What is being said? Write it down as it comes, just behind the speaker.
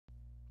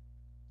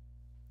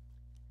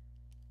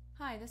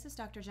Hi, this is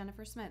Dr.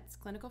 Jennifer Smits,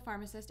 clinical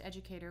pharmacist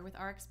educator with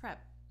RxPrep.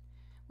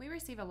 We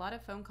receive a lot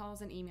of phone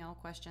calls and email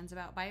questions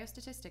about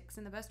biostatistics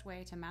and the best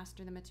way to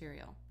master the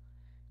material.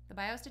 The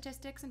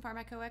Biostatistics and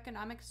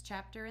Pharmacoeconomics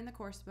chapter in the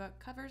coursebook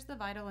covers the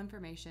vital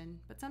information,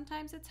 but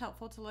sometimes it's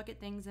helpful to look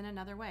at things in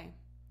another way.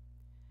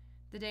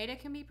 The data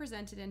can be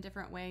presented in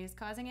different ways,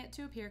 causing it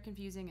to appear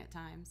confusing at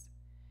times.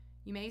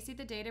 You may see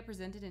the data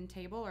presented in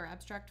table or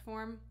abstract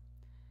form.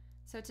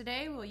 So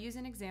today we'll use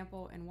an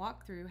example and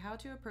walk through how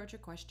to approach a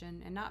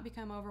question and not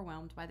become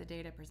overwhelmed by the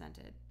data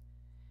presented.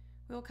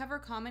 We will cover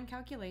common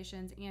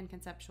calculations and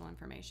conceptual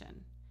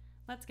information.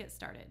 Let's get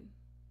started.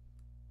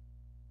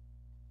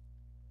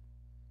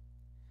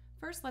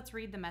 First, let's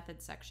read the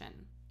methods section.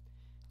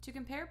 To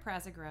compare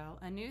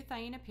prasugrel, a new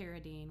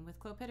thienopyridine, with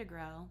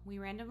clopidogrel, we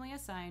randomly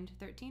assigned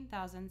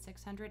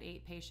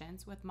 13,608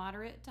 patients with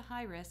moderate to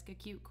high-risk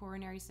acute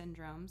coronary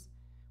syndromes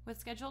with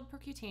scheduled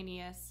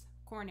percutaneous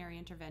coronary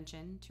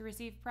intervention to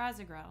receive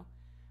prasugrel,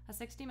 a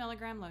 60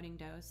 mg loading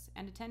dose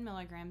and a 10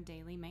 mg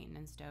daily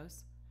maintenance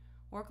dose,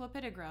 or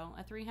clopidogrel,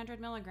 a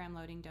 300 mg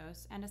loading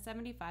dose and a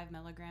 75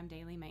 mg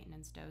daily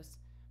maintenance dose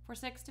for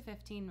 6 to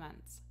 15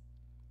 months.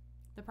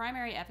 The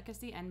primary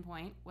efficacy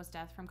endpoint was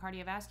death from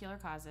cardiovascular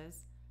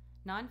causes,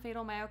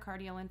 non-fatal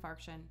myocardial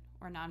infarction,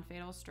 or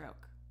non-fatal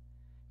stroke.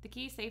 The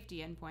key safety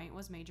endpoint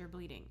was major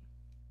bleeding.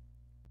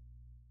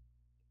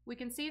 We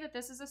can see that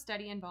this is a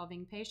study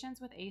involving patients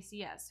with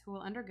ACS who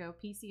will undergo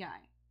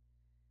PCI.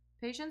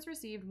 Patients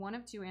received one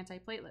of two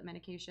antiplatelet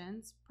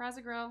medications,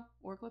 prasugrel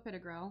or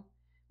clopidogrel,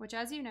 which,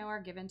 as you know,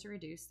 are given to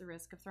reduce the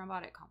risk of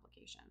thrombotic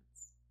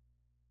complications.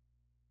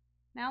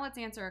 Now let's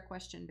answer a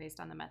question based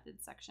on the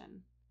methods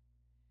section.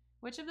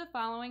 Which of the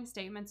following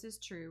statements is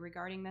true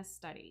regarding this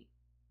study?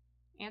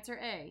 Answer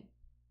A.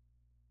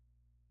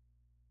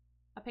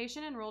 A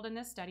patient enrolled in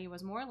this study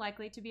was more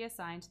likely to be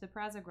assigned to the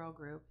prasugrel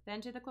group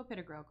than to the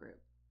clopidogrel group.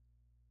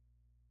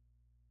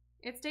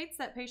 It states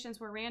that patients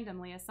were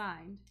randomly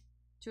assigned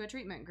to a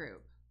treatment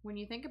group. When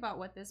you think about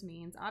what this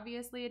means,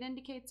 obviously it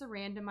indicates a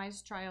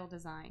randomized trial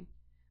design.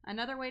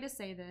 Another way to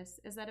say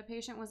this is that a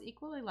patient was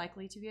equally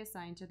likely to be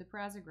assigned to the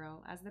prasugrel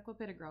as the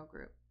clopidogrel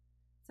group.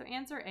 So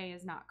answer A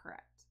is not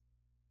correct.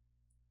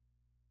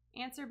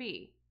 Answer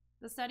B.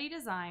 The study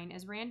design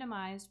is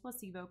randomized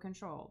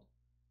placebo-controlled.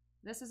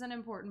 This is an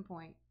important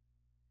point.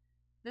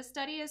 This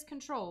study is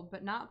controlled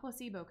but not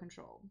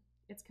placebo-controlled.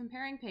 It's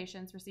comparing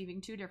patients receiving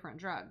two different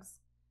drugs,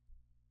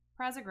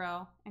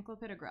 prasugrel and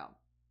clopidogrel.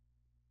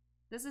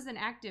 This is an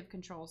active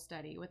control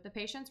study, with the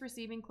patients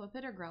receiving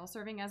clopidogrel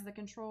serving as the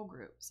control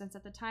group, since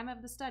at the time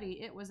of the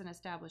study it was an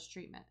established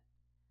treatment.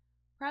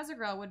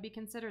 Prasugrel would be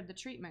considered the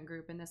treatment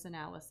group in this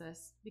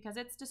analysis because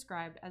it's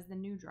described as the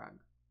new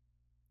drug.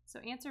 So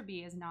answer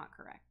B is not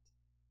correct.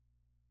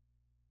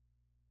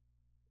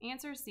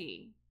 Answer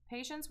C.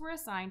 Patients were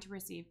assigned to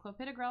receive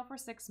clopidogrel for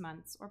 6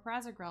 months or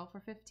prasugrel for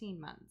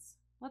 15 months.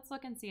 Let's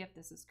look and see if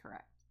this is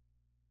correct.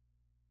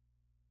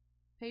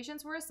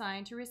 Patients were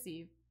assigned to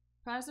receive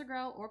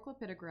prasugrel or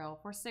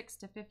clopidogrel for 6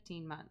 to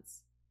 15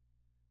 months.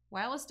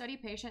 While a study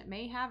patient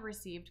may have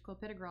received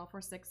clopidogrel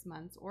for 6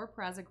 months or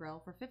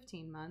prasugrel for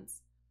 15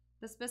 months,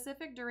 the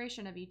specific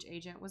duration of each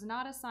agent was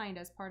not assigned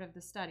as part of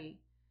the study,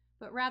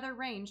 but rather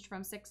ranged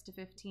from 6 to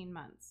 15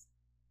 months.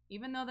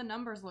 Even though the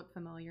numbers look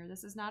familiar,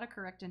 this is not a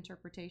correct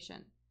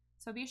interpretation,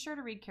 so be sure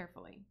to read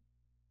carefully.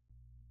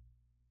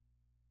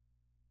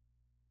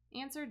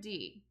 Answer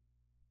D.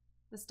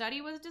 The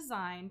study was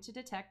designed to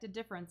detect a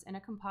difference in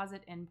a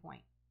composite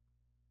endpoint.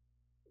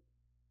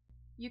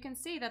 You can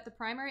see that the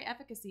primary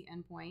efficacy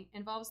endpoint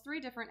involves 3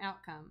 different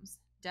outcomes: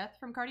 death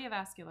from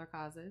cardiovascular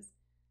causes,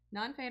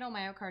 non-fatal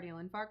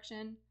myocardial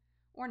infarction,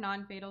 or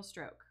non-fatal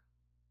stroke.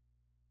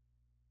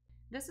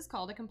 This is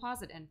called a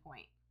composite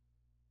endpoint.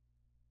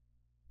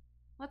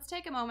 Let's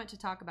take a moment to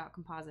talk about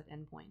composite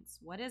endpoints.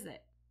 What is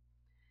it?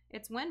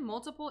 It's when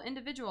multiple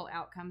individual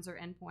outcomes or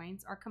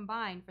endpoints are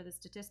combined for the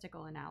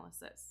statistical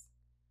analysis.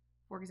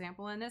 For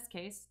example, in this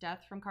case,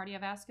 death from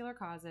cardiovascular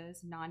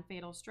causes,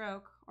 non-fatal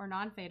stroke, or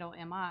non-fatal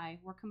MI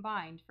were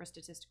combined for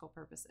statistical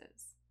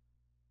purposes.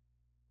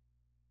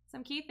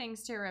 Some key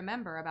things to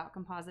remember about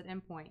composite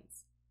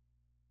endpoints.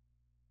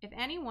 If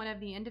any one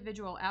of the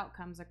individual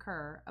outcomes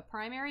occur, a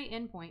primary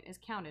endpoint is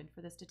counted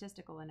for the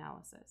statistical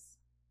analysis.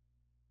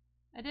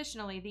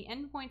 Additionally, the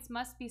endpoints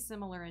must be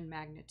similar in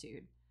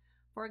magnitude.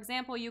 For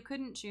example, you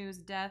couldn't choose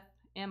death,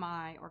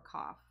 MI, or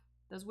cough.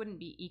 Those wouldn't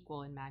be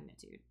equal in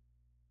magnitude.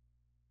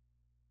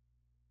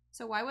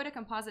 So why would a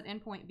composite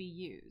endpoint be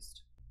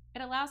used?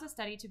 It allows a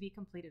study to be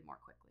completed more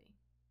quickly.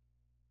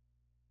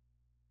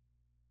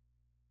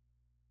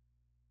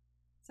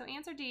 So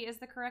answer D is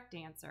the correct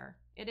answer.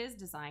 It is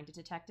designed to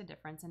detect a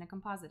difference in a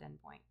composite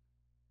endpoint.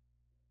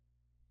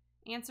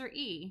 Answer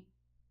E.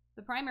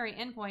 The primary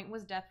endpoint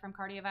was death from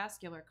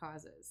cardiovascular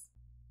causes.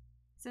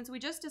 Since we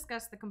just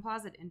discussed the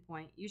composite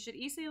endpoint, you should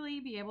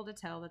easily be able to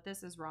tell that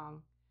this is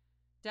wrong.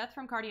 Death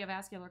from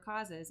cardiovascular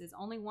causes is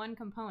only one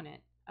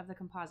component of the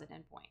composite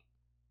endpoint.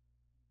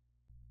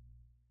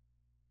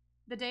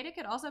 The data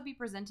could also be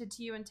presented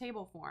to you in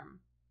table form.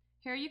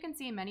 Here you can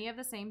see many of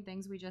the same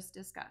things we just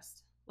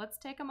discussed. let's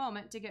take a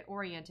moment to get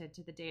oriented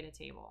to the data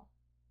table.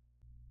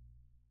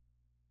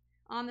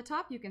 On the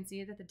top, you can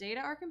see that the data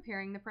are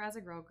comparing the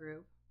prasugrel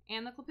group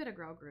and the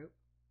clopidogrel group.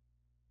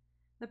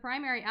 The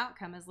primary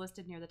outcome is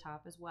listed near the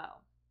top as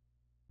well.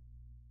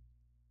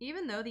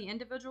 Even though the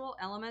individual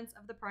elements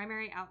of the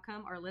primary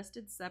outcome are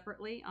listed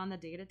separately on the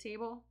data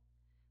table,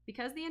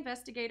 because the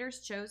investigators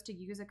chose to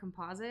use a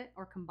composite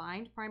or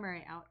combined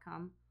primary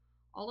outcome,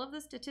 all of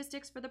the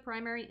statistics for the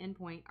primary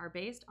endpoint are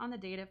based on the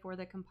data for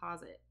the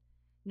composite,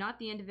 not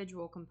the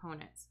individual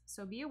components.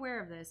 So be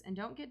aware of this and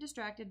don't get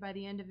distracted by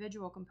the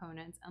individual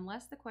components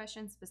unless the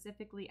question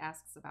specifically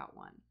asks about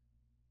one.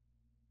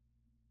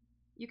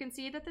 You can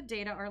see that the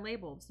data are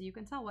labeled so you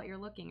can tell what you're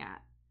looking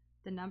at.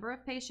 The number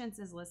of patients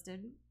is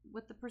listed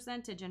with the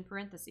percentage in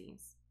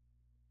parentheses.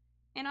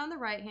 And on the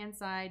right-hand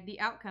side, the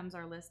outcomes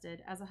are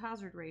listed as a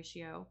hazard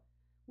ratio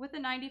with a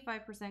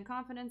 95%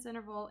 confidence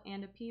interval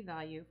and a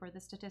p-value for the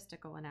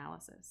statistical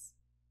analysis.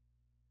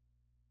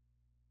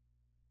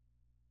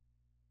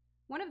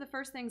 One of the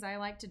first things I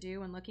like to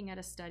do when looking at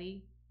a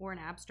study or an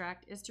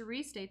abstract is to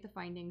restate the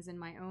findings in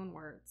my own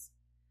words.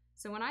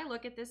 So when I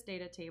look at this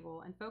data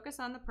table and focus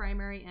on the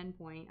primary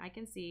endpoint, I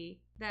can see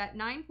that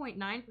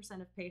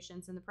 9.9% of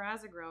patients in the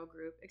prasugrel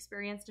group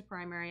experienced a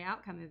primary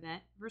outcome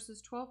event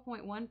versus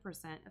 12.1%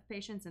 of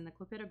patients in the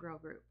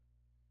clopidogrel group.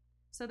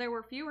 So there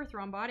were fewer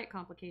thrombotic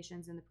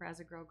complications in the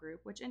prasugrel group,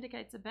 which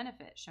indicates a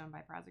benefit shown by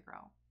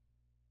prasugrel.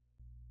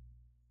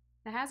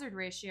 The hazard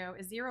ratio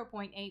is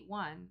 0.81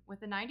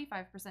 with a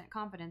 95%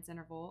 confidence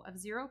interval of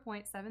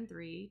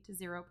 0.73 to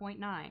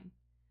 0.9.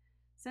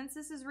 Since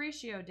this is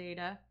ratio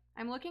data,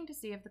 I'm looking to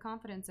see if the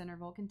confidence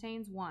interval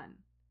contains 1.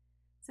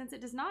 Since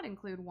it does not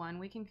include 1,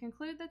 we can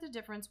conclude that the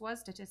difference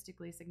was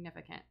statistically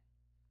significant.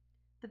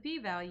 The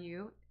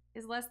p-value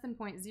is less than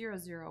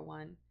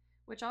 0.001,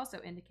 which also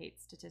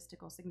indicates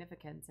statistical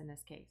significance in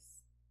this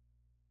case.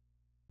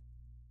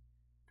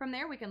 From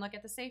there, we can look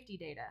at the safety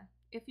data.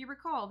 If you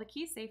recall, the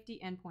key safety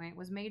endpoint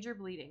was major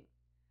bleeding.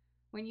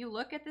 When you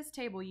look at this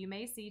table, you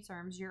may see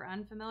terms you're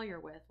unfamiliar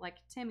with, like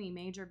TIMI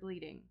major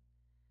bleeding.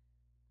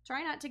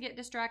 Try not to get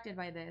distracted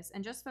by this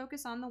and just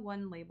focus on the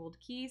one labeled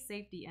key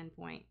safety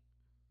endpoint,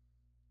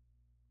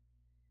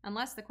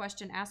 unless the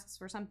question asks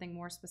for something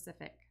more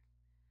specific.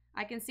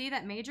 I can see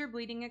that major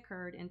bleeding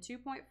occurred in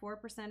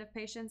 2.4% of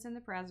patients in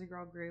the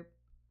prasugrel group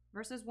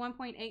versus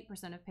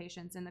 1.8% of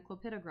patients in the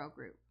clopidogrel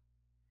group.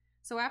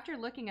 So after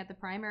looking at the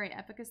primary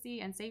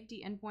efficacy and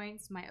safety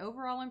endpoints, my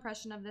overall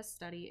impression of this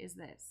study is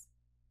this.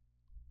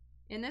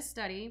 In this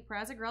study,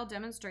 prasugrel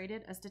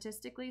demonstrated a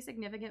statistically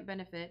significant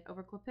benefit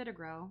over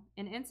clopidogrel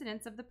in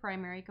incidence of the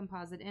primary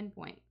composite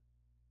endpoint,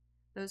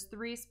 those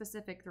 3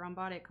 specific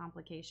thrombotic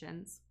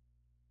complications,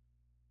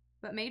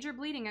 but major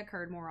bleeding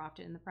occurred more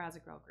often in the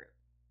prasugrel group.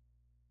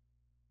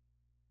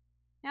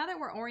 Now that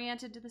we're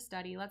oriented to the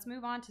study, let's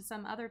move on to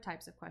some other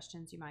types of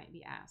questions you might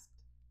be asked.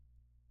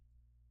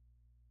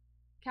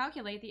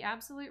 Calculate the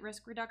absolute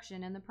risk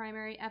reduction in the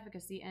primary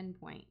efficacy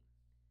endpoint.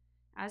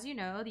 As you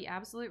know, the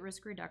absolute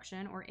risk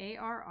reduction, or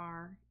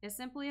ARR, is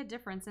simply a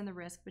difference in the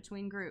risk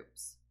between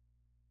groups.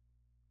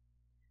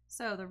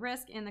 So the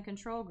risk in the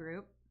control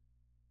group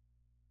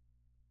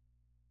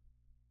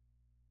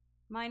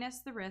minus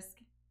the risk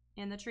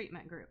in the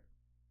treatment group.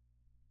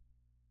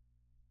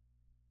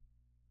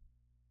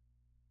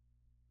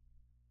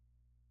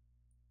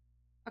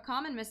 A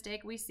common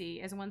mistake we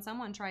see is when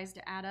someone tries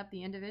to add up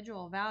the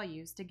individual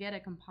values to get a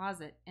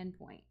composite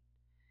endpoint.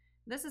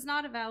 This is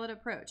not a valid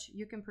approach.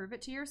 You can prove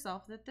it to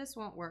yourself that this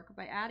won't work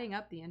by adding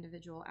up the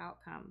individual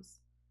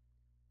outcomes.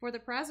 For the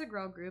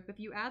prasugrel group, if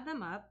you add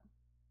them up,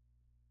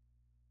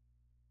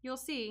 you'll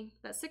see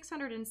that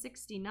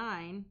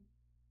 669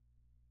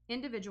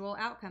 individual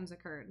outcomes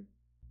occurred,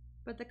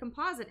 but the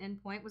composite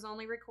endpoint was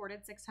only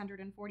recorded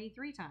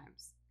 643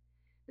 times.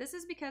 This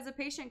is because a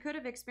patient could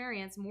have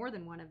experienced more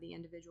than one of the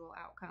individual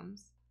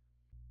outcomes.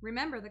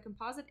 Remember, the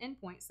composite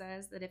endpoint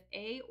says that if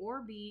A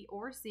or B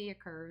or C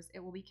occurs, it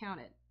will be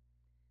counted.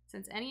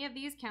 Since any of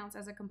these counts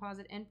as a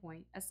composite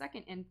endpoint, a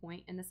second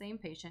endpoint in the same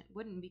patient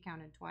wouldn't be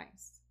counted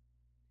twice.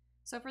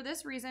 So for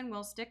this reason,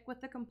 we'll stick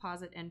with the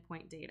composite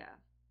endpoint data.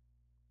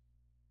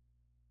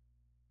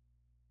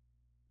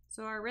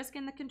 So our risk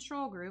in the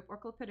control group, or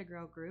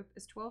clopidogrel group,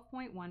 is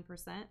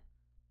 12.1%,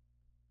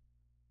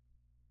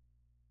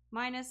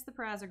 minus the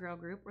prasugrel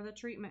group, or the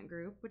treatment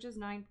group, which is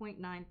 9.9%,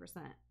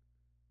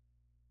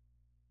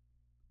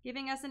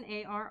 giving us an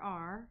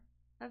ARR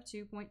of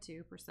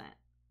 2.2%.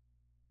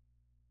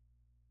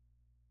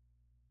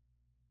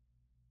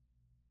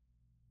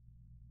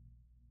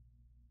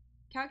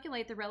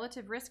 Calculate the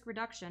relative risk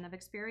reduction of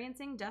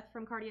experiencing death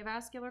from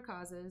cardiovascular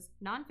causes,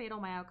 non-fatal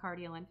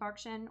myocardial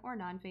infarction, or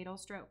non-fatal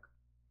stroke.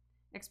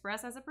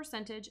 Express as a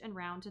percentage and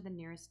round to the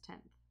nearest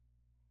tenth.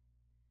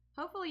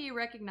 Hopefully you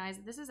recognize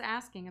that this is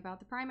asking about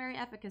the primary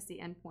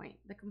efficacy endpoint,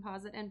 the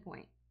composite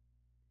endpoint.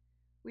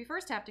 We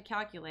first have to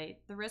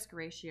calculate the risk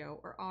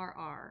ratio, or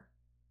RR.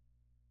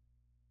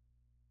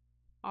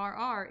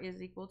 RR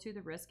is equal to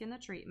the risk in the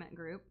treatment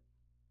group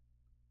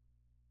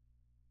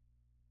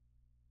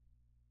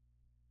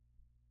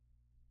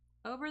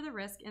over the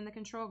risk in the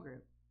control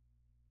group.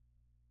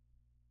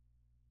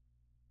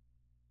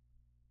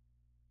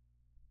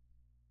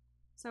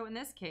 So in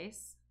this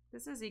case,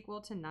 this is equal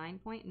to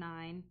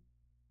 9.9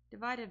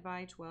 divided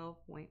by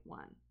 12.1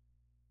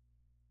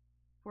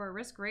 for a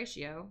risk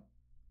ratio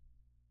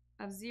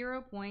of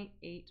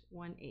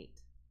 0.818.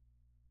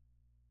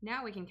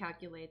 Now we can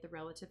calculate the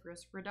relative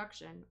risk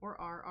reduction, or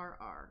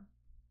RRR.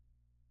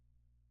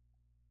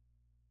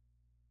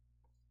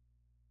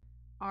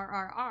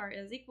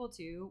 RRR is equal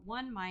to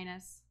 1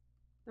 minus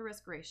the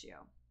risk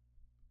ratio.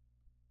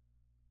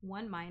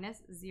 1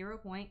 minus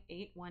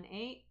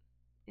 0.818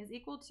 is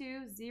equal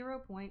to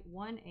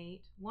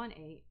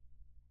 0.1818.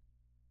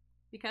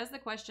 Because the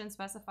question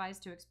specifies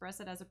to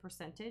express it as a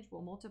percentage,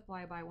 we'll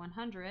multiply by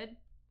 100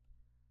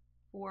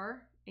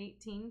 for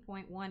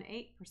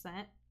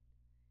 18.18%,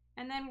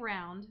 and then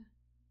round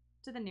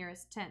to the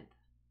nearest tenth,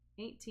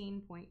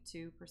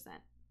 18.2%,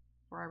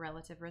 for our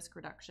relative risk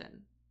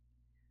reduction.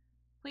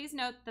 Please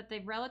note that the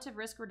relative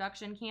risk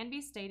reduction can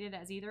be stated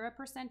as either a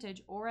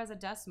percentage or as a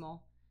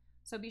decimal,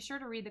 so be sure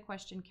to read the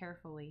question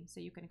carefully so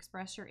you can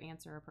express your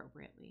answer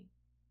appropriately.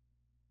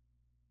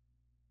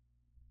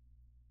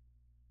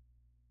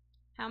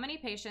 How many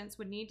patients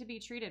would need to be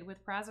treated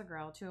with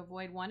prasugrel to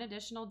avoid one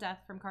additional death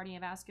from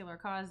cardiovascular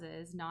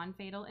causes,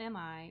 non-fatal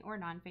MI, or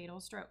non-fatal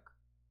stroke?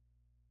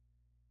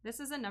 This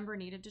is a number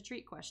needed to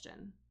treat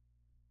question.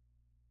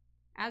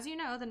 As you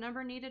know, the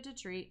number needed to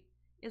treat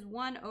is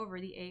 1 over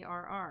the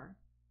ARR.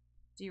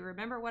 Do you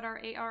remember what our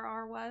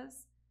ARR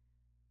was?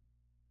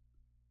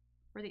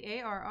 For the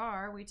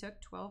ARR, we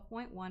took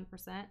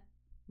 12.1%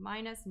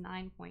 minus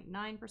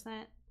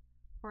 9.9%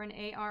 for an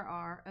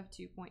ARR of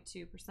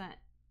 2.2%.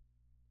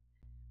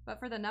 But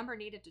for the number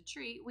needed to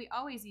treat, we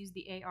always use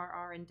the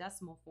ARR in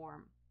decimal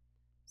form.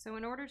 So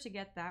in order to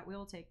get that,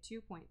 we'll take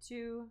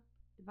 2.2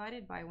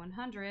 divided by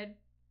 100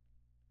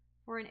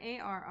 for an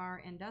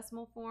ARR in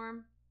decimal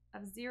form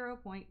of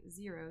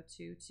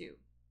 0.022.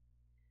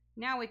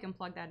 Now we can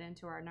plug that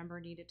into our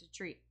number needed to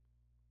treat.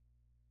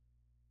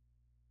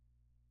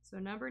 So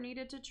number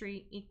needed to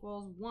treat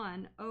equals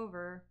 1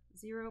 over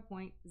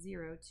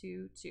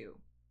 0.022,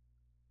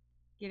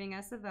 giving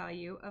us a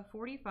value of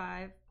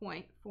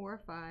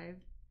 45.45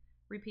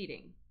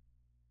 repeating.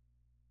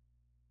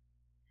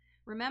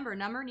 Remember,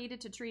 number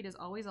needed to treat is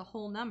always a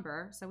whole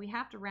number, so we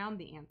have to round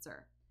the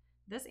answer.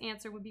 This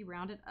answer would be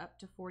rounded up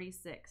to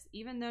 46,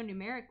 even though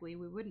numerically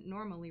we wouldn't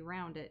normally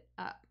round it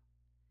up.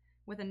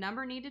 With a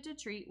number needed to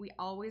treat, we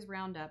always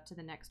round up to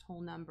the next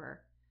whole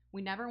number.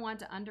 We never want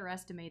to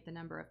underestimate the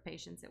number of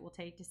patients it will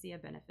take to see a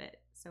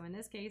benefit. So in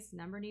this case,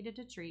 number needed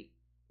to treat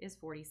is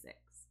 46.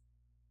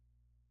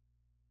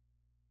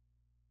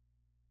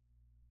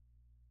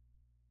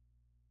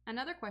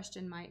 Another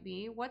question might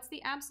be, what's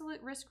the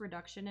absolute risk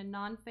reduction in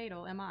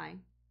non-fatal MI?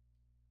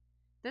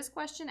 This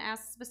question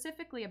asks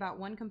specifically about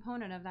one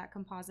component of that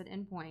composite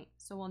endpoint,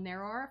 so we'll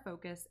narrow our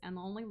focus and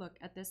only look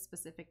at this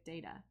specific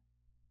data.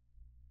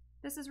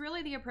 This is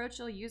really the approach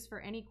you'll use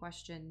for any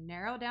question.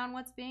 Narrow down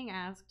what's being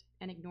asked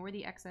and ignore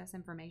the excess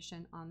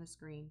information on the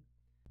screen.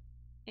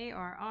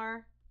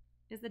 ARR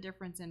is the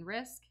difference in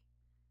risk,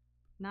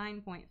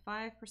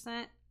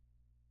 9.5%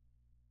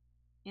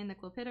 in the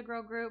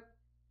clopidogrel group,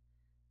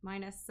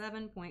 minus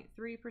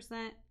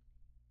 7.3%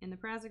 in the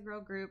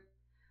prasugrel group,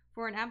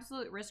 for an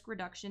absolute risk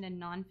reduction in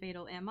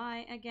non-fatal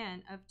MI,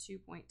 again, of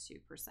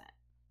 2.2%.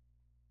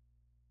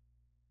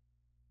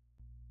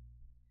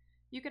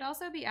 You could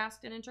also be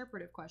asked an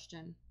interpretive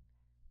question.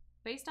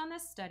 Based on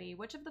this study,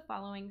 which of the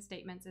following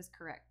statements is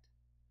correct?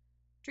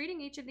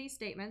 Treating each of these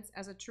statements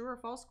as a true or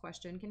false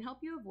question can help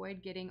you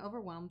avoid getting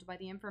overwhelmed by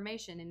the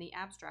information in the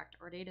abstract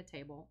or data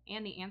table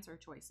and the answer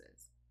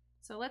choices.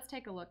 So let's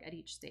take a look at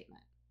each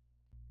statement.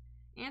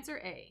 Answer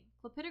A.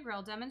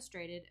 Clopidogrel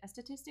demonstrated a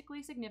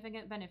statistically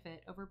significant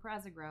benefit over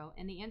prasugrel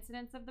in the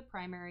incidence of the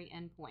primary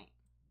endpoint.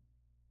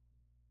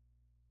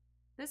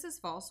 This is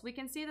false. We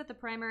can see that the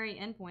primary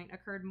endpoint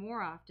occurred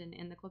more often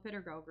in the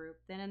clopidogrel group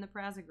than in the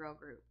prasugrel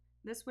group.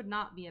 This would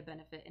not be a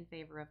benefit in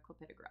favor of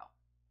clopidogrel.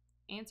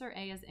 Answer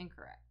A is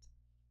incorrect.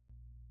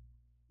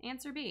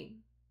 Answer B.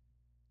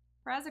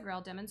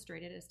 Prasugrel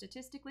demonstrated a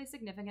statistically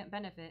significant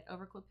benefit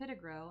over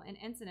clopidogrel in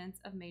incidence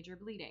of major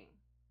bleeding.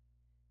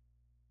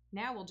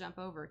 Now we'll jump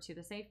over to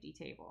the safety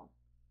table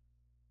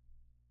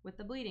with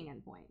the bleeding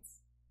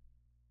endpoints.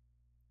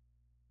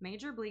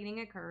 Major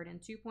bleeding occurred in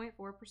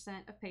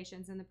 2.4% of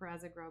patients in the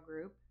prasugrel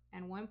group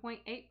and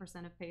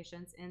 1.8% of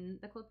patients in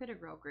the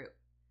clopidogrel group.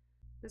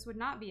 This would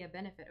not be a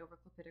benefit over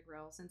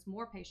clopidogrel since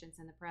more patients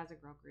in the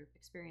prasugrel group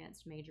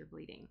experienced major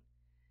bleeding.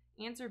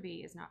 Answer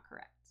B is not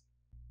correct.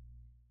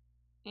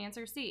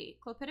 Answer C.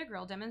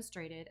 Clopidogrel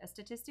demonstrated a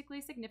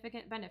statistically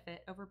significant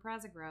benefit over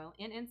prasugrel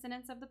in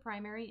incidence of the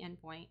primary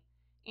endpoint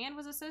and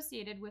was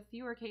associated with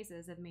fewer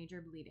cases of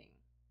major bleeding.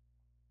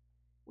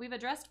 We've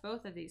addressed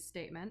both of these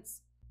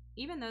statements.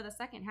 Even though the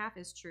second half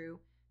is true,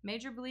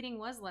 major bleeding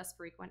was less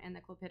frequent in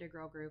the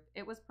clopidogrel group.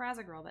 It was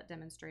prasugrel that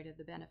demonstrated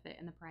the benefit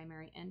in the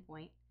primary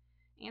endpoint.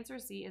 Answer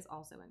C is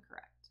also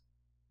incorrect.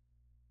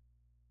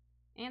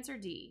 Answer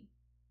D.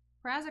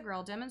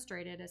 Prasugrel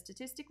demonstrated a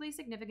statistically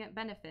significant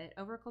benefit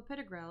over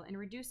clopidogrel in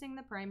reducing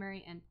the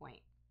primary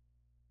endpoint.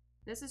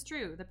 This is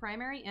true. The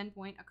primary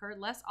endpoint occurred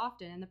less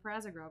often in the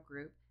prasugrel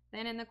group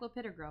than in the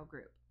clopidogrel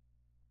group.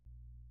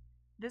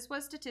 This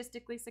was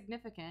statistically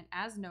significant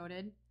as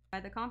noted by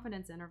the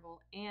confidence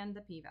interval and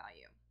the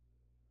p-value.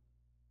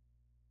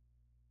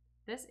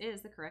 This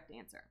is the correct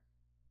answer.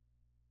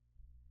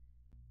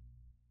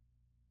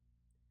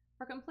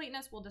 For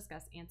completeness, we'll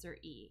discuss answer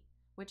E,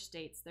 which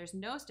states there's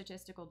no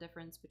statistical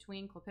difference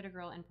between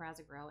clopidogrel and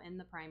prasugrel in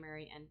the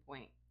primary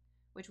endpoint,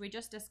 which we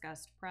just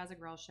discussed.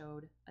 Prasugrel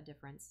showed a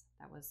difference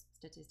that was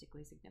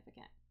statistically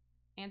significant.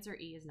 Answer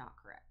E is not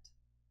correct.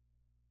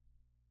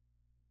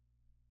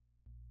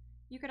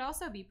 You could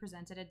also be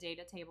presented a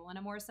data table in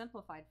a more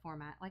simplified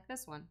format like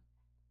this one.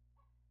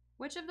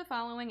 Which of the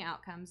following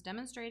outcomes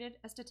demonstrated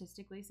a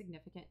statistically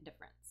significant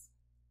difference?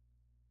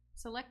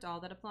 Select all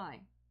that apply.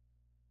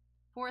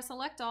 For a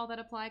select all that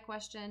apply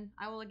question,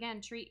 I will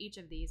again treat each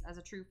of these as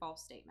a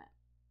true-false statement.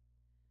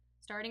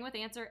 Starting with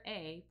answer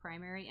A,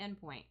 primary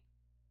endpoint.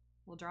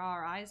 We'll draw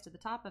our eyes to the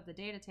top of the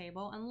data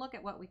table and look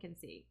at what we can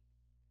see.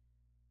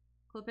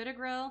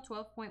 Clopidogrel,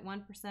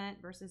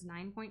 12.1% versus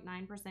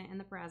 9.9% in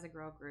the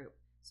prasugrel group.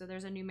 So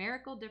there's a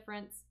numerical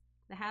difference.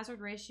 The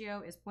hazard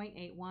ratio is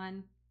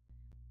 0.81.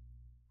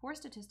 For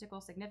statistical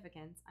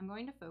significance, I'm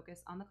going to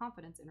focus on the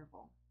confidence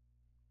interval.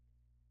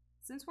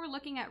 Since we're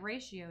looking at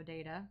ratio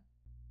data,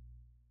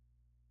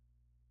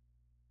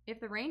 if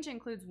the range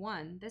includes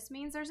 1, this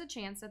means there's a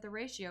chance that the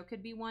ratio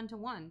could be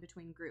 1-to-1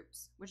 between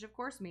groups, which of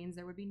course means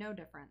there would be no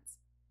difference.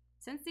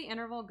 Since the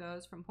interval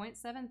goes from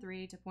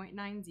 0.73 to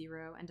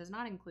 0.90 and does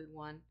not include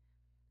 1,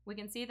 we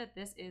can see that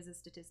this is a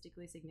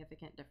statistically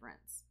significant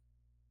difference.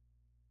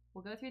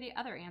 We'll go through the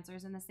other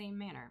answers in the same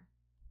manner.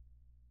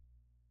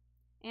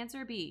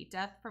 Answer B,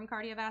 death from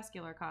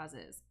cardiovascular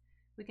causes.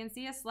 We can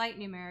see a slight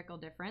numerical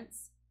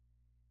difference.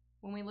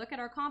 When we look at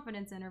our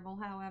confidence interval,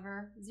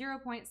 however,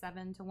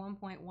 0.7 to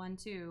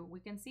 1.12, we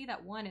can see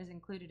that 1 is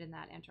included in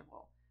that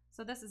interval.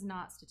 So this is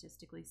not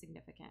statistically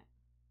significant.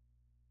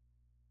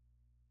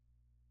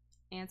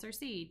 Answer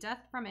C, death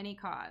from any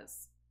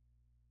cause.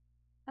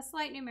 A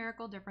slight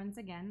numerical difference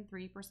again,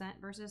 3%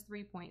 versus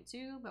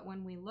 3.2, but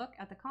when we look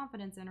at the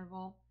confidence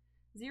interval,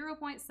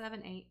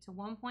 0.78 to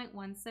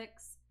 1.16,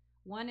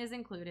 1 is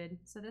included,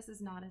 so this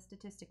is not a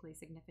statistically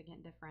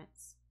significant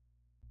difference.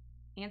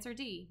 Answer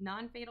D,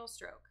 non-fatal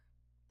stroke.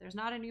 There's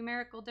not a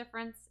numerical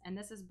difference, and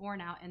this is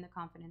borne out in the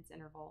confidence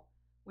interval,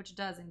 which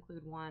does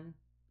include 1.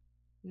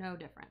 No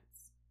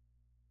difference.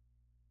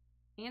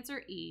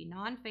 Answer E,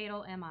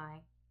 non-fatal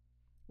MI.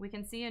 We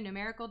can see a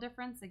numerical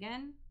difference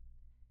again.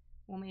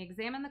 When we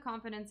examine the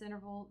confidence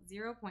interval,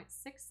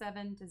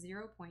 0.67 to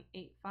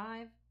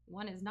 0.85,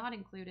 1 is not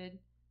included.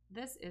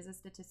 This is a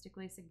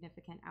statistically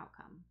significant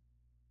outcome.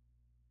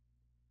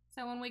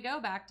 So when we go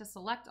back to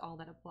select all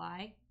that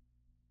apply,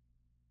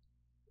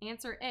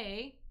 answer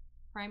A,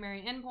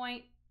 primary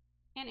endpoint,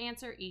 and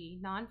answer E,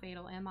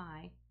 non-fatal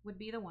MI, would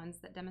be the ones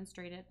that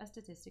demonstrated a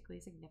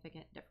statistically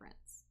significant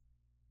difference.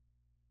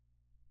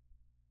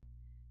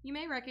 You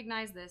may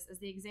recognize this as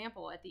the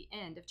example at the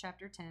end of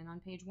Chapter 10 on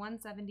page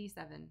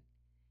 177.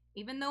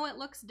 Even though it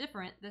looks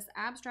different, this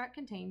abstract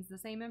contains the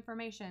same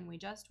information we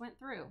just went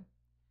through.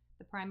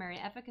 The primary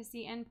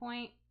efficacy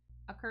endpoint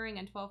occurring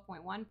in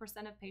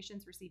 12.1% of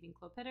patients receiving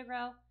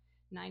clopidogrel,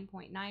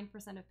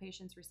 9.9% of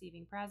patients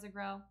receiving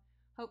prasugrel.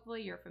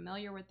 Hopefully you're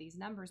familiar with these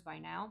numbers by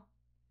now.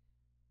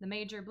 The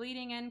major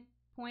bleeding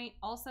endpoint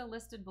also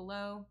listed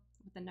below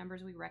with the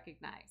numbers we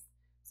recognize.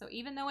 So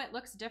even though it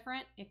looks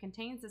different, it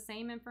contains the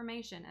same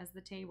information as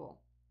the table.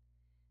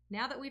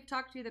 Now that we've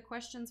talked through the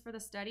questions for the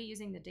study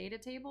using the data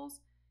tables,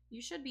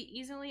 you should be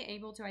easily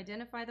able to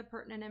identify the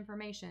pertinent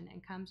information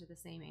and come to the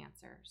same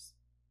answers.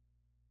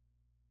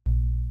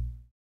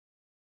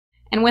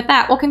 And with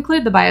that, we'll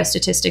conclude the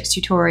biostatistics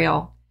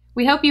tutorial.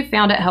 We hope you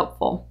found it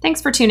helpful.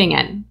 Thanks for tuning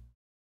in.